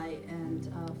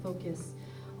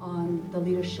on the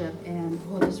leadership and,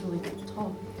 this really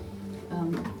tall,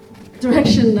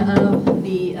 direction of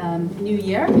the new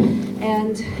year.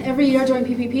 And every year during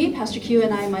PPP, Pastor Q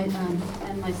and I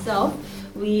and myself,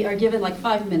 we are given like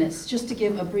 5 minutes just to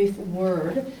give a brief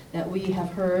word that we have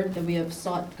heard, that we have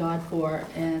sought God for,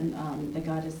 and that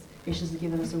God has graciously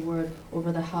given us a word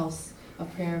over the house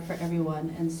of prayer for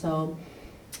everyone. And so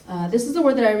this is the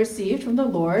word that I received from the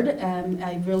Lord, and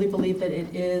I really believe that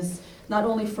it is not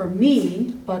only for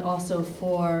me, but also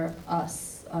for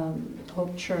us,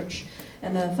 Hope Church.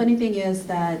 And the funny thing is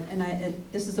that,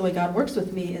 this is the way God works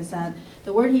with me, is that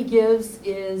the word He gives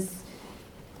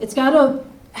it's got to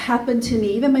happen to me.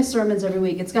 Even my sermons every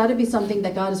week, it's got to be something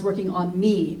that God is working on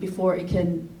me before it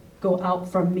can go out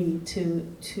from me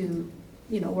to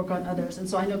work on others. And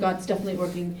so I know God's definitely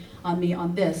working on me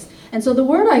on this. And so the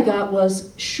word I got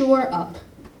was shore up.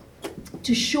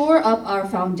 To shore up our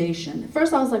foundation. At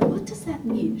first I was like, what does that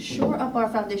mean? Shore up our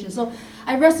foundation. So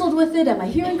I wrestled with it. Am I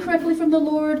hearing correctly from the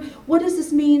Lord? What does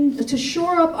this mean? To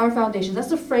shore up our foundation. That's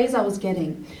the phrase I was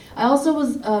getting. I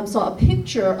also saw a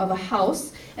picture of a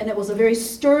house, and it was a very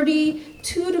sturdy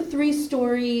 2 to 3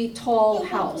 story tall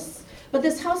house. But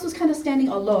this house was kind of standing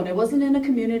alone. It wasn't in a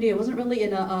community. It wasn't really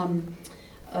in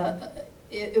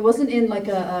it wasn't in like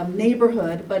a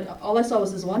neighborhood, but all I saw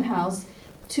was this one house,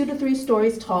 2 to 3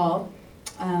 stories tall.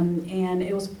 And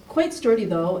it was quite sturdy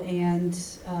though, and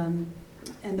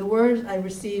the word I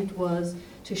received was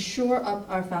to shore up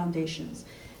our foundations.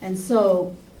 And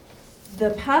so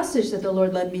the passage that the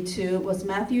Lord led me to was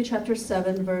Matthew chapter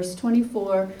 7, verse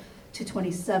 24 to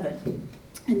 27.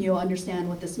 And you'll understand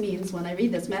what this means when I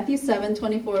read this. Matthew 7,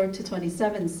 24 to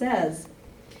 27 says,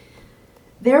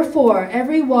 "Therefore,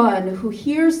 everyone who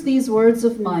hears these words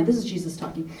of mine," this is Jesus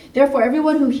talking, "therefore,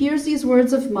 everyone who hears these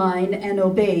words of mine and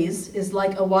obeys is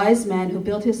like a wise man who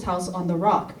built his house on the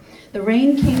rock. The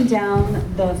rain came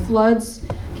down, the floods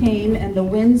came, and the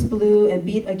winds blew and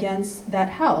beat against that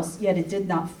house, yet it did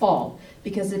not fall,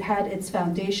 because it had its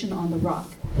foundation on the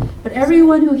rock. But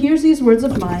everyone who hears these words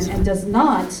of mine and does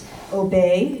not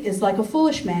obey is like a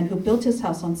foolish man who built his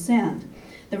house on sand.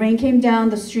 The rain came down,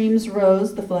 the streams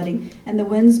rose, the flooding, and the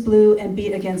winds blew and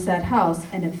beat against that house,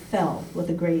 and it fell with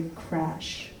a great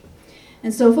crash."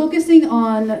 And so focusing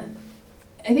on,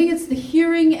 I think it's the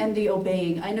hearing and the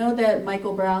obeying. I know that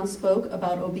Michael Brown spoke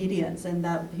about obedience, and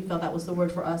that he felt that was the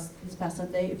word for us this past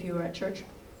Sunday, if you were at church.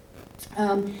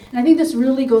 And I think this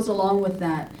really goes along with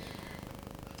that.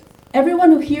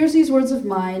 Everyone who hears these words of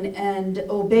mine and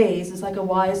obeys is like a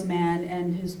wise man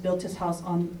and who's built his house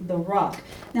on the rock.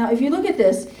 Now, if you look at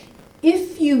this,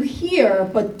 if you hear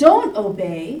but don't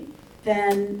obey,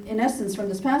 then in essence from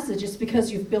this passage, it's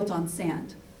because you've built on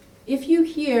sand. If you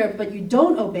hear but you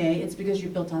don't obey, it's because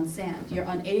you're built on sand. You're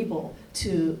unable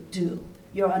to do.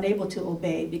 You're unable to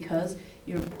obey because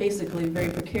you're basically very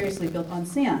precariously built on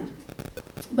sand.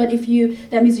 But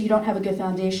that means you don't have a good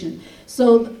foundation.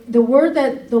 So the word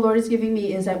that the Lord is giving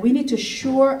me is that we need to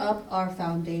shore up our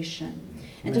foundation.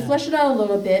 And to flesh it out a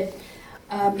little bit,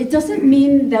 it doesn't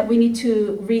mean that we need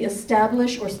to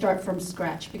reestablish or start from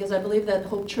scratch, because I believe that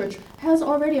Hope Church has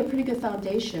already a pretty good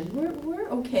foundation. We're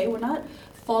okay. We're not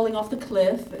falling off the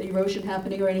cliff, erosion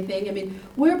happening or anything. I mean,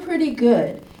 we're pretty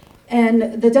good.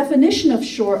 And the definition of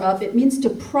shore up, it means to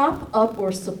prop up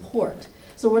or support.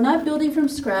 So we're not building from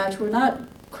scratch. We're not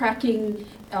cracking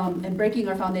and breaking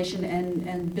our foundation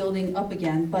and building up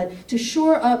again. But to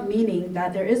shore up, meaning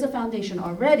that there is a foundation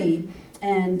already,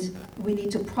 and we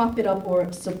need to prop it up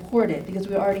or support it because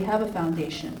we already have a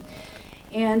foundation.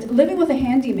 And living with a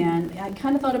handyman, I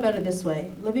kind of thought about it this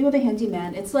way. Living with a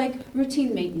handyman, it's like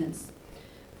routine maintenance.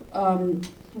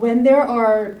 When there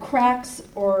are cracks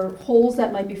or holes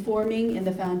that might be forming in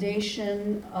the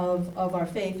foundation of our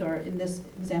faith, or in this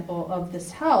example of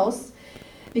this house,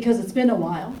 because it's been a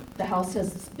while, the house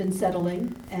has been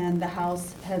settling, and the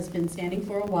house has been standing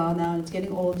for a while now, and it's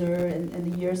getting older,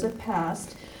 and the years have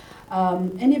passed.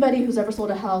 Anybody who's ever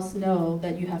sold a house know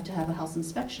that you have to have a house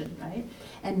inspection, right?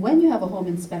 And when you have a home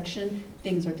inspection,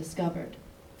 things are discovered.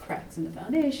 Cracks in the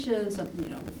foundation, some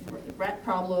rat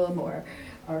problem, or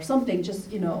something, just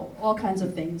all kinds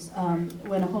of things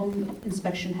when a home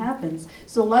inspection happens.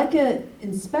 So like an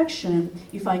inspection,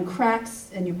 you find cracks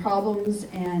and your problems,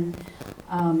 and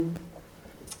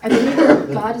I believe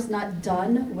that God is not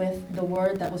done with the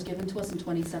word that was given to us in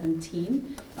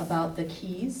 2017 about the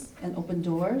keys and open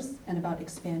doors and about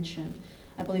expansion.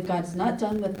 I believe God's not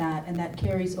done with that, and that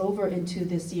carries over into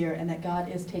this year, and that God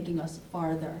is taking us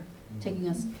farther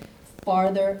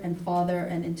and farther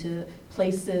and into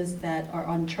places that are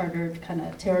uncharted kind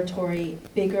of territory,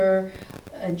 bigger,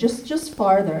 and just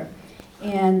farther.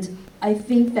 And I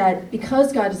think that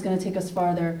because God is going to take us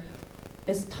farther,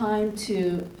 it's time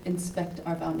to inspect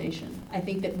our foundation. I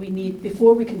think that we need,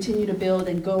 before we continue to build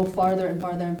and go farther and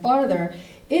farther and farther,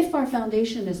 if our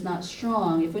foundation is not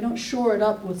strong, if we don't shore it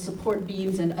up with support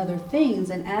beams and other things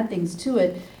and add things to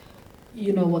it,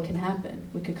 you know what can happen.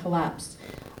 We could collapse.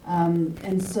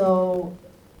 And so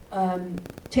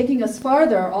taking us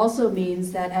farther also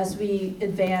means that as we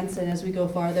advance and as we go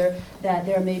farther, that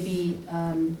there may be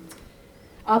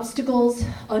obstacles,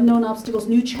 unknown obstacles,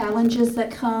 new challenges that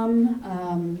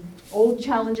come, old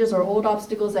challenges or old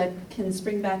obstacles that can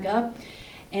spring back up.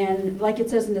 And like it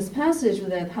says in this passage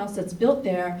with that house that's built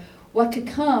there, what could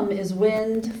come is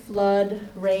wind, flood,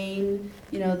 rain,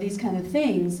 these kind of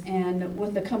things. And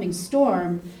with the coming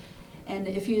storm, and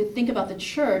if you think about the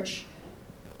church,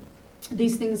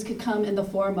 these things could come in the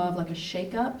form of like a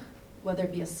shakeup, whether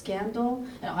it be a scandal.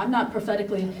 Now, I'm not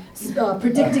prophetically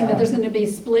predicting that there's going to be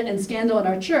split and scandal in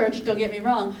our church, don't get me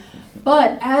wrong.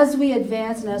 But as we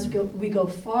advance and as we go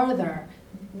farther,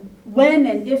 when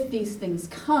and if these things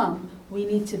come, we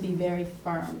need to be very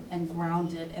firm and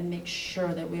grounded and make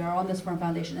sure that we are on this firm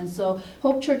foundation. And so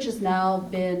Hope Church has now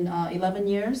been 11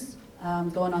 years,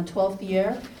 going on 12th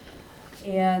year.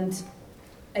 And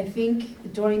I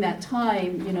think during that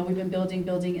time, we've been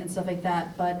building and stuff like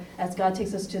that. But as God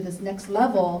takes us to this next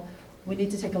level, we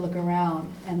need to take a look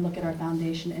around and look at our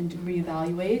foundation and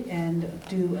reevaluate and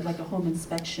do like a home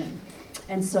inspection.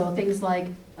 And so things like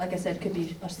I said, could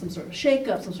be some sort of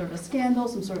shakeup, some sort of a scandal,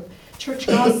 some sort of church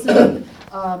gossip,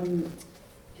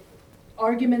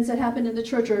 arguments that happen in the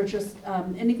church, or just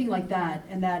anything like that.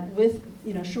 And that with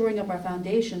shoring up our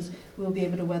foundations, we'll be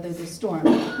able to weather this storm.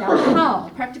 Now,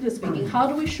 how? Practically speaking, how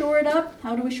do we shore it up?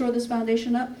 How do we shore this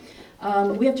foundation up?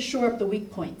 We have to shore up the weak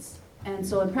points. And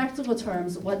so in practical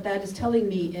terms, what that is telling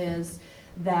me is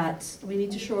that we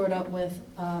need to shore it up with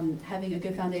having a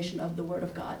good foundation of the Word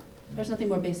of God. There's nothing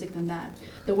more basic than that.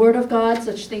 The Word of God,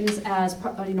 such things as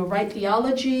right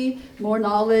theology, more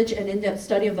knowledge and in-depth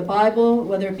study of the Bible,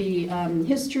 whether it be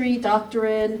history,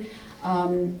 doctrine,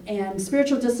 and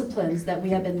spiritual disciplines that we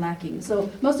have been lacking. So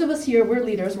most of us here, we're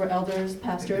leaders, we're elders,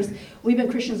 pastors. We've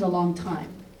been Christians a long time.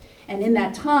 And in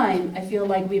that time, I feel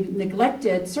like we've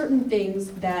neglected certain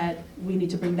things that we need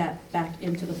to bring that back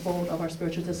into the fold of our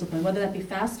spiritual discipline, whether that be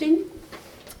fasting,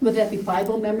 whether that be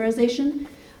Bible memorization.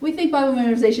 We think Bible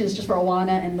memorization is just for Awana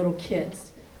and little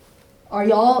kids. Are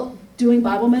y'all doing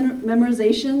Bible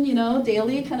memorization,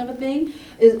 daily kind of a thing?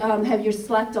 Have you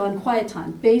slacked on quiet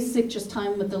time? Basic, just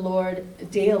time with the Lord,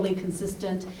 daily,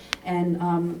 consistent, and,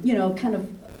 kind of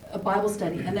a Bible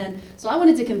study. And then, so I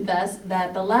wanted to confess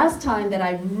that the last time that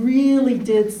I really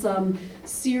did some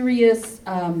serious,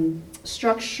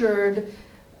 structured,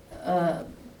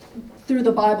 through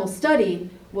the Bible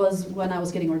study was when I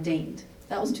was getting ordained.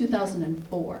 That was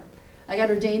 2004. I got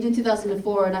ordained in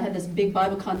 2004, and I had this big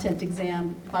Bible content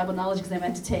exam, Bible knowledge exam I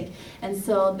had to take. And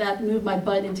so that moved my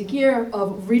butt into gear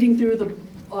of reading through the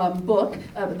book,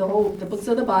 the books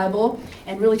of the Bible,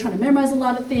 and really trying to memorize a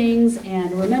lot of things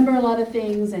and remember a lot of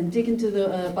things and dig into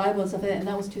the Bible and stuff like that. And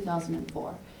that was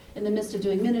 2004. In the midst of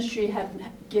doing ministry,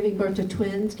 giving birth to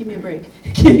twins, give me a break.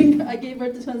 I gave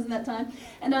birth to twins in that time,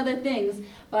 and other things.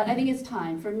 But I think it's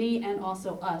time for me and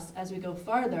also us, as we go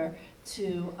farther,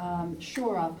 to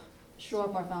shore up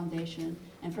our foundation.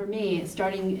 And for me,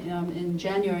 starting in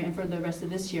January and for the rest of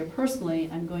this year, personally,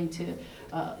 I'm going to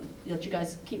let you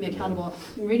guys keep me accountable.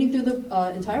 I'm reading through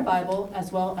the entire Bible,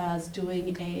 as well as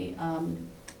doing a,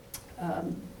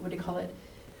 what do you call it?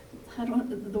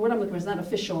 The word I'm looking for is not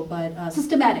official, but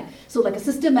systematic. So like a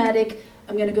systematic,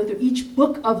 I'm going to go through each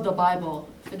book of the Bible,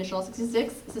 finish all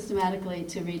 66 systematically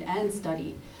to read and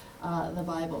study the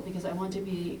Bible, because I want to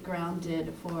be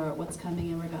grounded for what's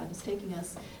coming and where God is taking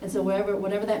us. And so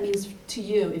whatever that means to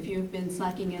you, if you've been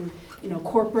slacking in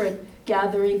corporate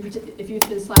gathering, if you've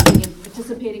been slacking in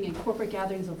participating in corporate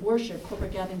gatherings of worship,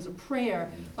 corporate gatherings of prayer,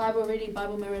 Bible reading,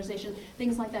 Bible memorization,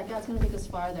 things like that, God's going to take us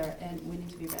farther, and we need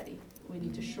to be ready. We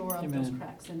need to shore up those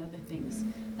cracks and other things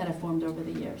that have formed over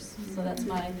the years. So that's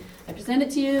I present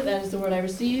it to you. That is the word I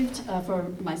received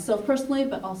for myself personally,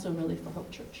 but also really for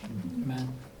Hope Church. Amen.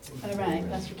 All right,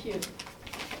 Pastor Q.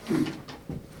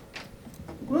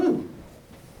 Woo!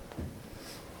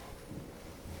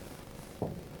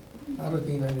 I don't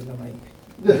think I need the mic.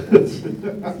 This is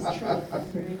true.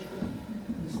 Very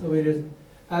true. So it is.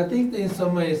 I think in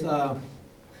some ways,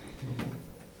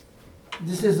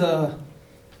 this is a.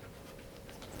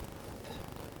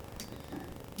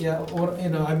 Yeah, or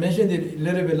I mentioned it a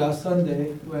little bit last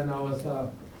Sunday when I was.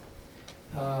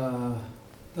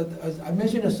 I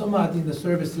mentioned it somewhat in the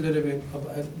service a little bit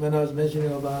when I was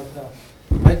mentioning about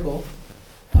Michael.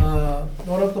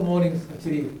 one of the mornings,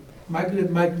 actually,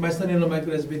 my son-in-law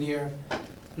Michael has been here a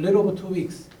little over 2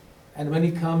 weeks. And when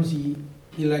he comes, he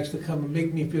likes to come and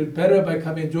make me feel better by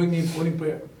coming and joining me in morning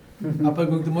prayer. After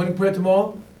going to morning prayer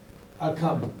tomorrow, I'll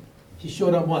come. He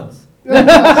showed up once. He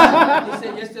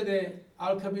said yesterday,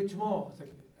 I'll come here tomorrow.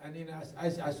 And I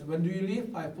said, when do you leave?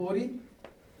 5:40?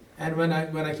 And when I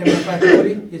came at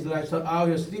 5:40, he's like, so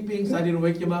you're sleeping, so I didn't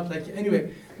wake him up. Like,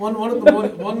 anyway, one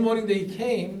morning that he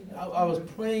came, I was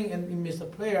praying, and in midst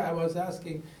of prayer, I was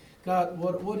asking, God,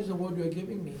 what is the word you're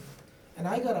giving me? And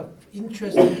I got an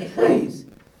interesting phrase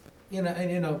in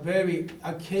a very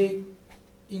archaic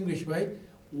English, right?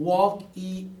 Walk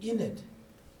ye in it.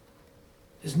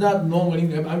 It's not normal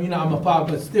English. I mean, I'm a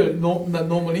father, but still not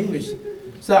normal English.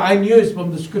 So I knew it's from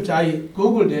the scripture. I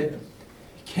Googled it.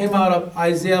 It came out of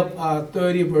Isaiah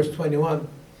 30, verse 21.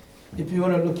 If you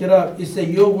want to look it up, it says,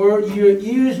 your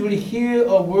ears will hear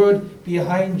a word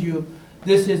behind you.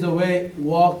 This is the way,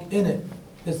 walk in it.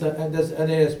 That's an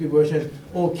NASB version.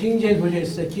 Or King James version,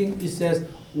 it says,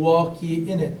 walk ye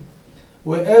in it.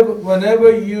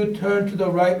 Whenever you turn to the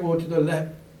right or to the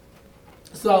left.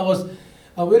 So I was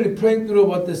really praying through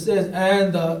what this says,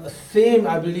 and the theme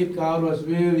I believe God was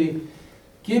really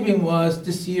giving was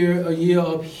this year a year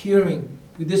of hearing.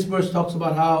 This verse talks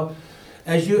about how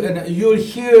you'll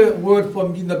hear a word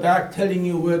from in the back telling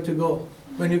you where to go.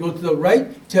 When you go to the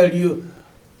right, tell you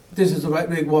this is the right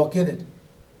way, walk in it.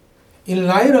 In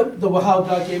light of how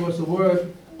God gave us the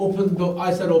word, open door,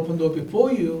 I said open door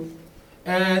before you,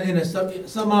 and in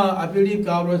somehow I believe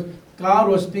God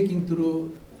was speaking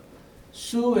through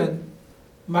Sue and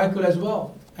Michael as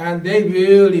well, and they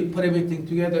really put everything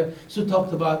together. Sue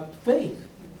talked about faith,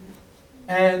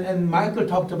 and Michael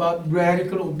talked about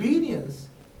radical obedience.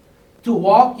 To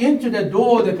walk into the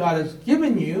door that God has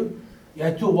given you, you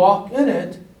have to walk in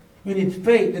it. You need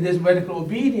faith, and there's radical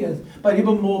obedience. But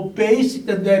even more basic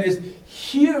than that is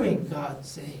hearing God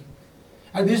say.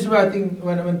 And this is where I think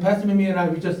when Pastor Mimi and I,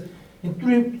 we just, in 2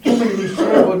 minutes, we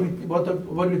shared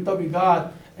what we thought we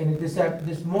got. And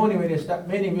this morning when we started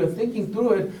meeting, we were thinking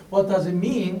through it. What does it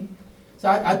mean? So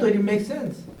I thought it makes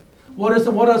sense. What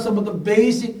are some of the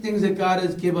basic things that God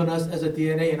has given us as a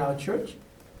DNA in our church?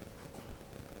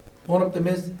 One of them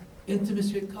is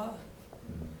intimacy with God.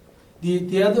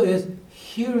 The other is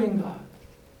hearing God.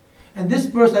 And this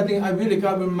verse, I think,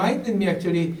 God reminded me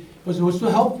actually, was so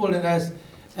helpful. And as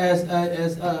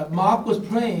Mark was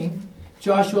praying,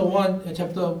 Joshua 1,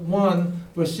 chapter 1,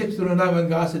 verse 6 to 9, when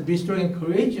God said, be strong and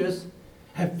courageous,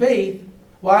 have faith.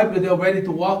 Why? Because they're ready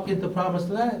to walk into the promised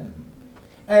land.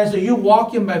 And so you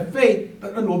walk in by faith,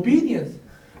 but in obedience.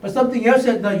 But something else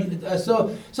said,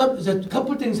 so a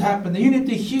couple things happen. You need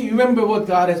to hear, you remember what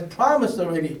God has promised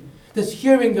already. This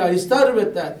hearing God, He started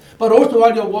with that. But also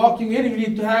while you're walking in, you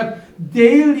need to have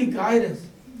daily guidance.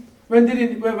 When they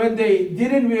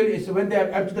didn't really, so when they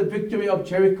after the victory of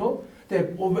Jericho, they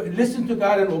listened to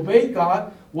God and obeyed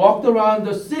God, walked around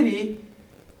the city,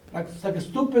 like a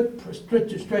stupid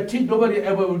strategy. Nobody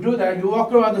ever will do that. You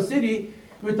walk around the city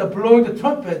with the blowing the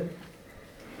trumpet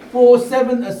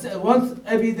once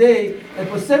every day, and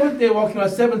for 7th day walking around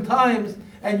 7 times,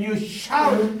 and you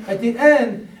shout at the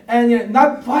end, and you're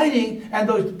not fighting, and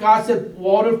God said,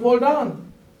 water fall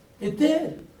down. It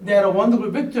did. They had a wonderful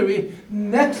victory.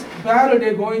 Next battle,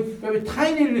 they're going very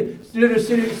tiny little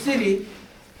city,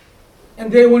 and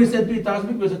they only said 3,000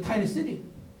 people. It was a tiny city.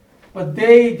 But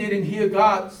they didn't hear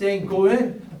God saying, go in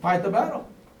and fight the battle.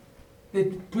 They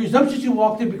presumptuously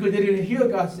walked in because they didn't hear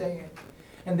God saying it.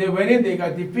 And they went in, they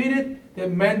got defeated, their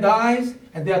men died,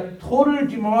 and they are totally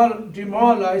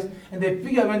demoralized. And they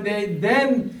figure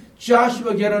then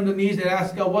Joshua get on the knees and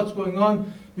ask God, what's going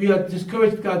on? We are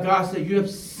discouraged. God said, you have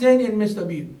sinned in midst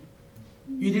of you.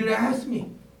 You didn't ask me.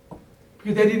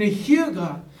 Because they didn't hear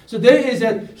God. So there is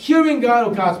that hearing God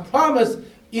of God's promise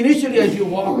initially as you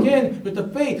walk in with the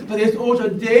faith, but there's also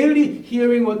daily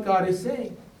hearing what God is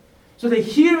saying. So the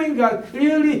hearing God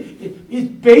really is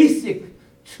basic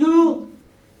to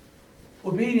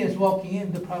obedience, walking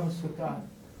in the promise of God.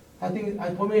 I think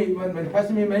for me, when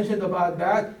Pastor Me mentioned about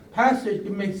that passage,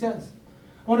 it makes sense.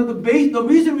 One of the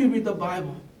reason we read the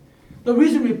Bible, the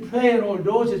reason we pray and all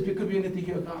those is because we need to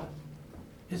hear God.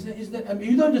 Isn't it? I mean,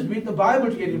 you don't just read the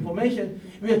Bible to get information.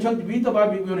 We are trying to read the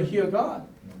Bible because we want to hear God.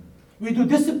 We do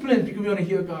discipline because we want to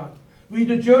hear God. We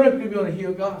do journal because we want to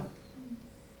hear God.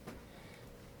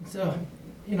 So,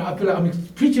 I feel like I'm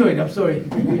preaching right now, I'm sorry.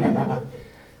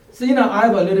 So, I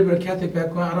have a little bit of Catholic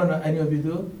background. I don't know if any of you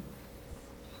do.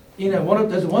 There's one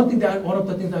of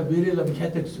the things I really love in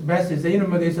Catholic message.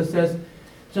 They says,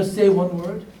 just say one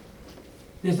word.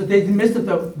 They missed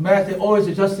the mass. They always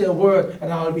say, just say a word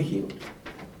and I'll be healed.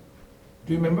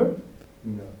 Do you remember?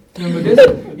 No. Remember this?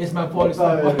 It's my fault. It's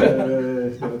my fault.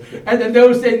 And then they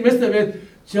were saying, Mr. Vid,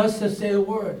 just to say a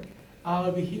word,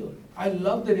 I'll be healed. I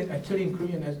love that actually in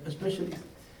Korean, especially.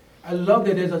 I love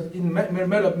that there's in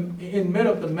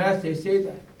middle of the mass they say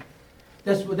that.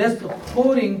 That's the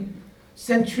quoting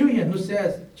centurion who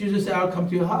says, Jesus said, I'll come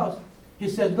to your house. He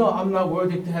says, no, I'm not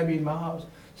worthy to have you in my house.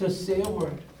 Just say a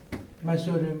word. My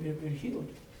servant will be healed.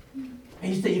 And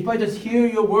he said, if I just hear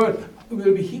your word, I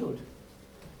will be healed.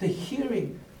 The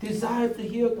hearing, desire to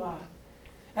hear God.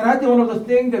 And I think one of the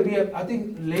things that we have, I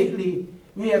think lately,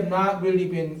 we have not really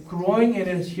been growing in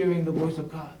is hearing the voice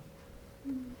of God.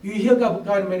 You hear God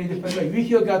in many different ways. We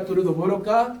hear God through the Word of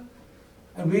God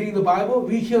and reading the Bible.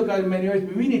 We hear God in many ways,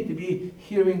 but we need to be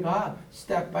hearing God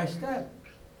step by step.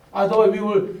 Otherwise, we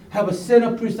will have a sin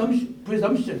of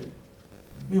presumption.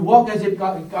 We walk as if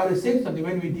God is saying something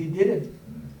when we didn't.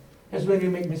 That's when we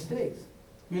make mistakes.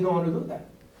 We don't want to do that.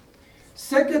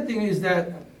 Second thing is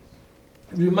that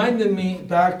reminded me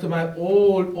back to my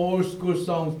old school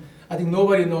songs. I think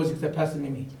nobody knows except Pastor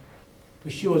Mimi.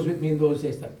 But she was with me in those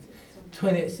days, like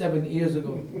 27 years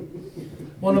ago.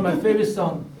 One of my favorite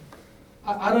songs.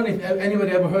 I don't know if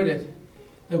anybody ever heard it.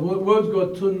 The words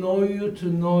go, to know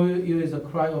you is a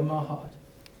cry of my heart.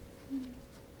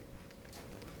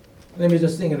 Let me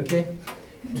just sing it, okay?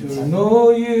 To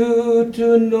know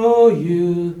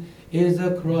you is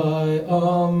a cry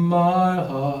of my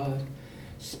heart.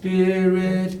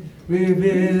 Spirit,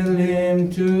 reveal him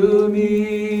to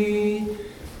me.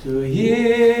 To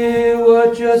hear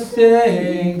what you're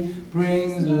saying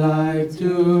brings life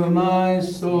to my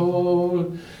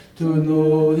soul. To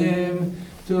know him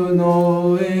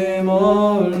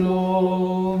alone.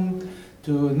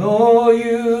 To know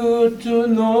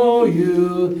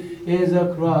you is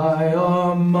a cry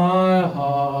on my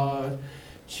heart.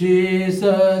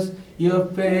 Jesus, your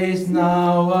face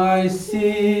now I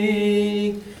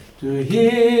seek. To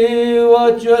hear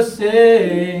what you're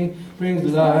saying brings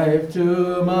life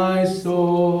to my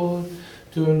soul.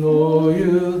 To know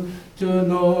you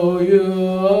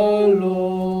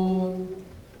alone.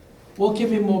 What can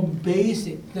be more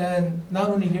basic than not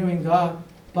only hearing God,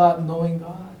 but knowing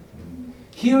God?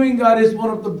 Hearing God is one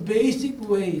of the basic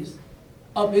ways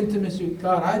of intimacy with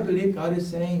God. I believe God is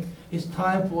saying it's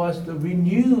time for us to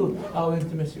renew our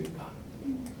intimacy with God.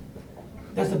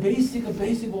 That's the basic of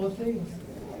all things.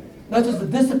 Not just the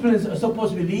disciplines are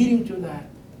supposed to be leading to that.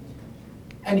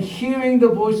 And hearing the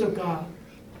voice of God.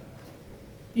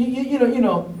 You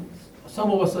know,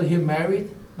 some of us are here married.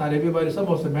 Not everybody. Some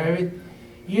of us are married.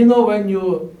 You know when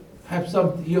you have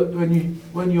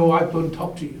when your wife don't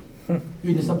talk to you,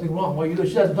 you did something wrong. Well,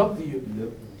 she doesn't talk to you.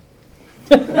 Yep.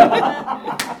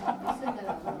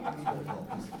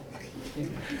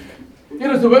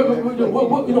 So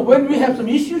when we have some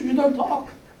issues, we don't talk,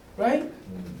 right?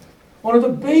 One of the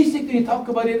basic things you talk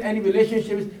about in any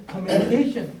relationship is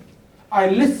communication. I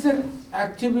listen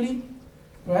actively,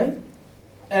 right?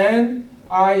 And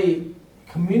I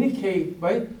communicate,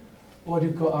 right? What do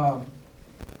you call,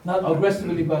 not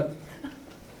aggressively, but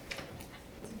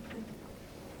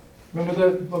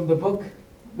remember from the book?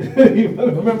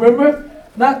 Remember?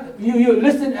 Not you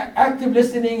listen, active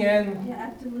listening, and Yeah,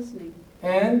 active listening.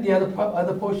 And the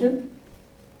other portion?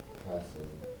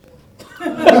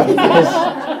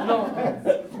 No.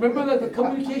 Remember the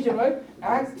communication, right?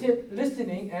 Active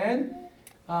listening and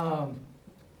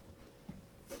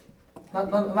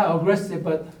not aggressive,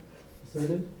 but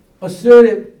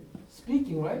assertive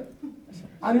speaking, right?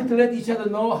 I need to let each other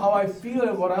know how I feel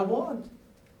and what I want,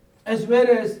 as well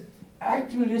as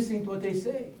actively listening to what they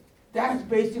say. That's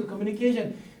basic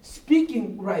communication.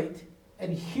 Speaking right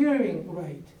and hearing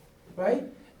right. Right?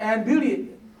 And really,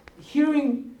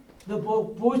 hearing the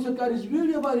voice of God is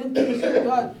really about intimacy with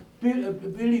God,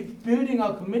 really building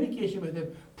our communication with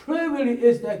Him. Prayer really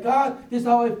is that, God, this is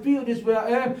how I feel, this is where I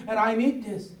am, and I need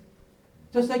this.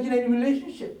 Just like in any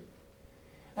relationship.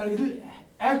 And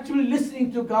actually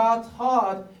listening to God's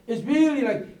heart is really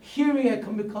like hearing a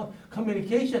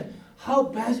communication. How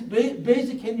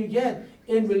basic can you get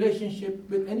in relationship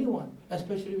with anyone,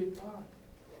 especially with God?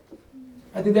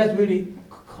 I think that's really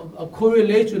a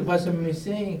correlation with what someone is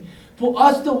saying. For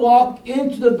us to walk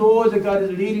into the doors that God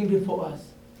is leading before us,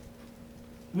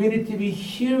 we need to be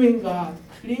hearing God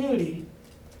clearly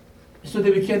so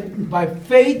that we can, by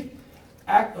faith,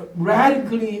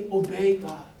 radically obey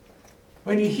God.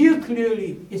 When you hear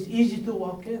clearly, it's easy to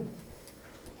walk in,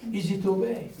 easy to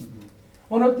obey.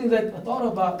 One of the things I thought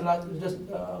about just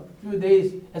a few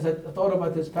days as I thought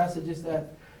about this passage is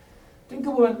that, think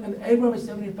of when Abraham is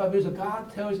 75 years old,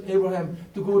 God tells Abraham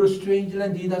to go to a strange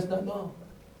land he does not know.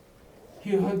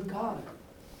 He heard God.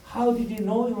 How did he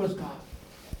know it was God?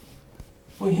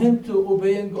 for him to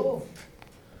obey and go.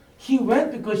 He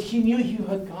went because he knew he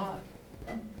heard God.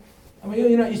 I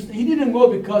mean, he didn't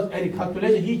go because any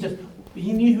calculation.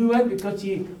 He knew he went because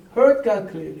he heard God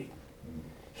clearly.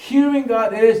 Hearing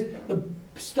God is the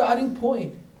starting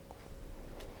point.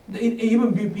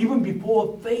 Even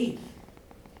before faith,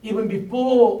 even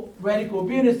before radical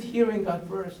obedience, hearing God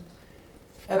first.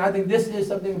 And I think this is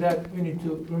something that we need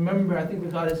to remember. I think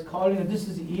that God is calling us. This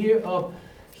is the year of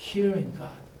hearing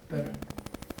God better.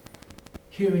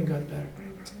 Hearing God better.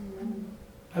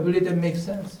 I believe that makes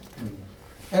sense.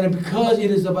 And because it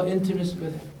is about intimacy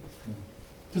with Him.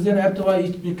 Because then after a while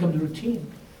it becomes routine.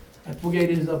 I forget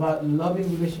it is about loving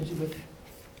relationship with Him.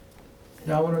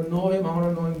 And I want to know Him, I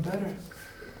want to know Him better.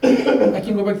 I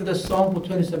can go back to the song for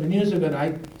 27 years ago, and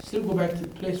I still go back to the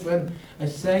place when I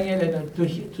sang it, and to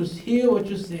hear what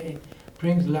you say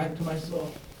brings life to my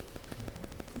soul.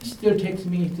 It still takes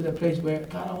me to the place where,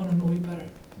 God, I want to know you better.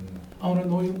 I want to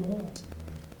know you more.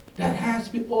 That has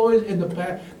to be always in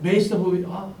the base of who we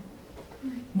are.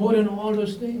 More than all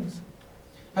those things.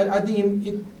 I think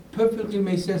it perfectly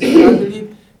makes sense. I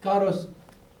believe God was,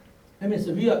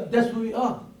 that's who we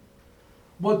are.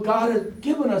 What God has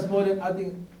given us more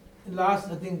than, last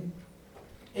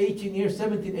 18 years,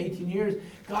 17, 18 years,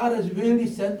 God has really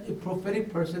sent a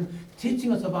prophetic person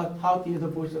teaching us about how to hear the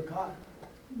voice of God.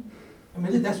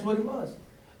 That's what it was.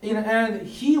 And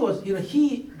he was,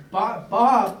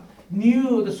 Bob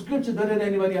knew the scripture better than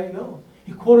anybody I know.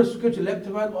 He quoted scripture left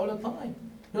to right all the time.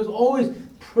 There was always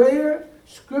prayer,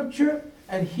 scripture,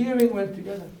 and hearing went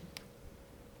together.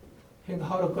 And the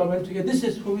heart of God went together. This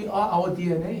is who we are, our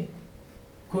DNA.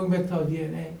 Going back to our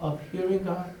DNA of hearing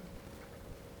God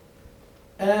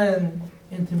and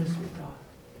intimacy with God.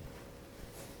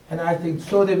 And I think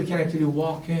so that we can actually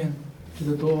walk in to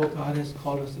the door God has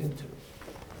called us into.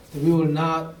 That we will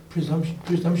not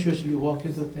presumptuously walk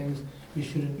into things we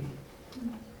shouldn't be.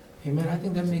 Amen. I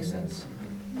think that makes sense.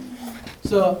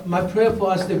 So my prayer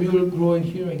for us is that we will grow in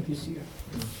hearing this year.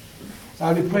 So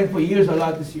I'll be praying for ears a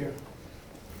lot this year.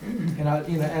 And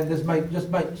and this my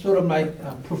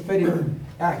prophetic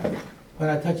act when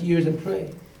I touch ears and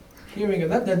pray, hearing it,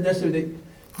 not necessarily,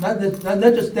 not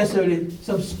just necessarily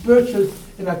some spiritual,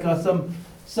 some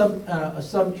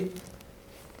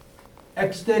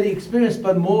ecstatic experience,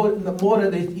 but more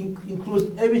than it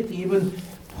includes everything, even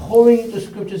pouring the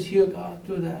scriptures here, God,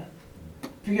 through that,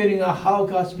 figuring out how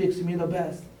God speaks to me the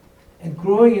best, and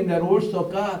growing in that also,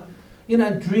 God.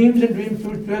 Dreams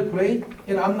feel great.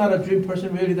 I'm not a dream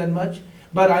person really that much,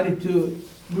 but I need to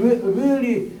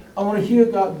really, I want to hear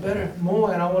God better,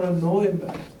 more, and I want to know Him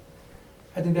better.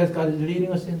 I think that God is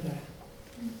leading us in that.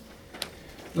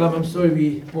 Love, I'm sorry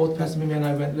we both, Pastor Mimi and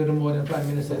I, went a little more than 5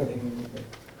 minutes, I think.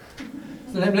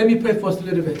 So let me pray for us a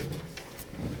little bit.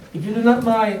 If you do not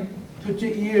mind, put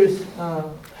your ears,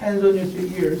 hands on your two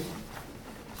ears,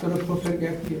 so the prophetic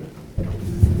act here.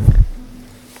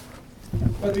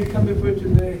 But we come before you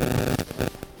today.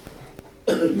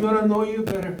 We want to know you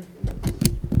better.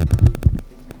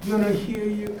 We want to hear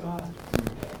you, God.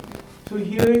 To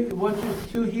hear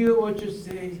what you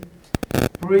say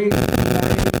brings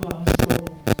life to our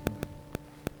souls.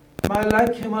 My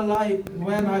life came alive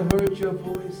when I heard your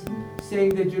voice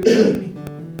saying that you love me.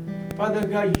 Father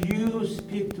God, you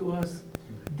speak to us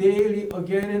daily,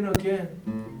 again and again.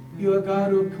 You are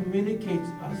God who communicates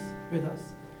with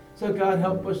us. So God,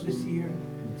 help us this year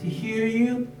to hear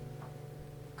you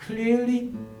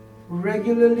clearly,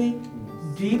 regularly,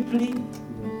 deeply.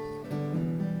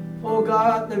 Oh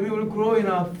God, that we will grow in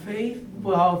our faith.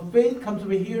 For our faith comes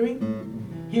from hearing.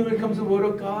 Hearing comes from the word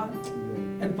of God.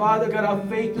 And Father God, our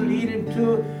faith to lead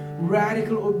into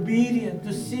radical obedience,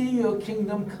 to see your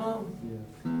kingdom come.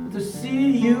 To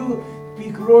see you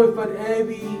be glorified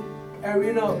every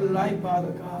arena of life,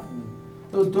 Father God.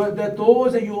 The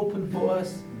doors that you open for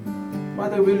us,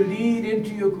 Father, will lead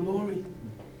into your glory.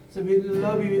 So we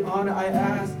love you, we honor, I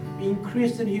ask,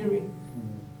 increase in hearing.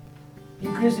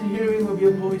 Increase in hearing of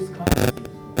your voice, God.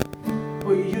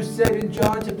 For you said in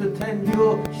John chapter 10,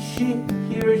 your sheep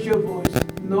hears your voice,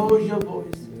 knows your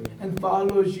voice, and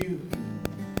follows you.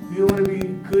 We want to be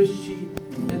good sheep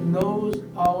that knows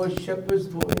our shepherd's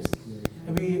voice.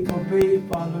 And we obey,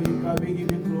 follow you, God. We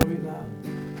give you glory now.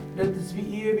 Let this be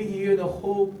ear be ear, the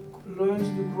hope learns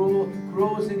to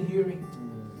grows in hearing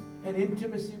and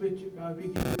intimacy with you, God. We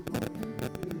give you glory.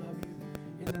 We love you.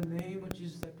 In the name of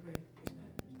Jesus.